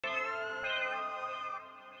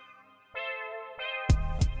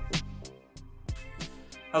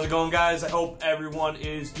How's it going, guys? I hope everyone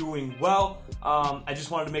is doing well. I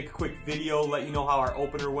just wanted to make a quick video, let you know how our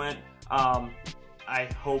opener went. I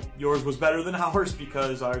hope yours was better than ours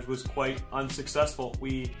because ours was quite unsuccessful.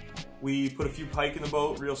 We put a few pike in the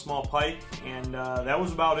boat, real small pike, and that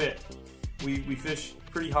was about it. We fished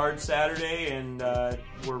pretty hard Saturday and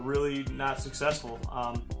were really not successful.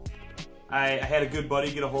 I had a good buddy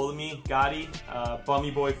get a hold of me, Gotti,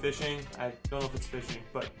 Bummi Bois Fishing. I don't know if it's fishing,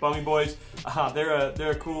 but Bummi Bois,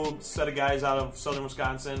 they're a cool set of guys out of southern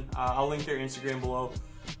Wisconsin. I'll link their Instagram below.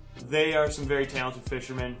 They are some very talented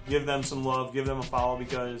fishermen. Give them some love, give them a follow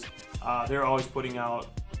because they're always putting out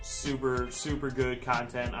super good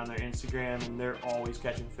content on their Instagram, and they're always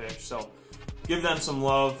catching fish. So give them some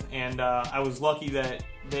love, and I was lucky that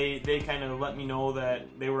they kind of let me know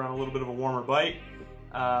that they were on a little bit of a warmer bite.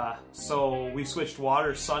 So we switched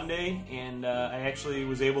water Sunday, and I actually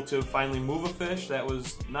was able to finally move a fish. That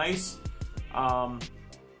was nice.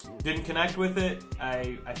 Didn't connect with it.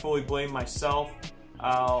 I fully blame myself.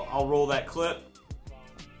 I'll roll that clip.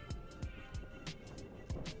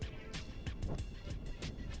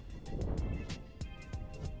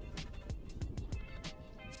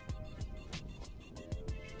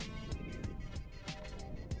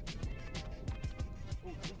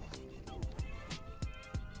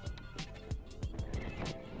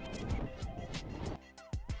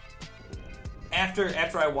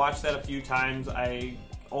 After I watched that a few times, I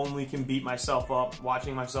only can beat myself up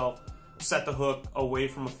watching myself set the hook away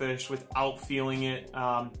from a fish without feeling it.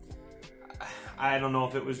 I don't know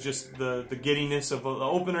if it was just the giddiness of the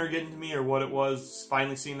opener getting to me or what it was,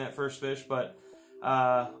 finally seeing that first fish, but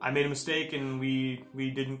I made a mistake and we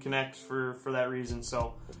didn't connect for that reason.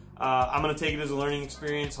 So I'm going to take it as a learning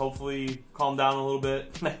experience, hopefully calm down a little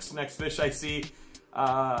bit next fish I see,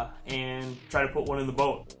 and try to put one in the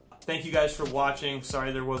boat. Thank you guys for watching.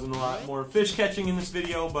 Sorry there wasn't a lot more fish catching in this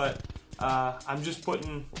video, but I'm just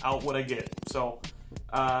putting out what I get. So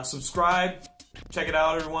subscribe, check it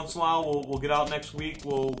out every once in a while. We'll get out next week.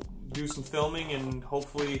 We'll do some filming and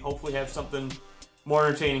hopefully have something more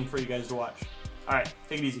entertaining for you guys to watch. All right,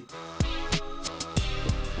 take it easy.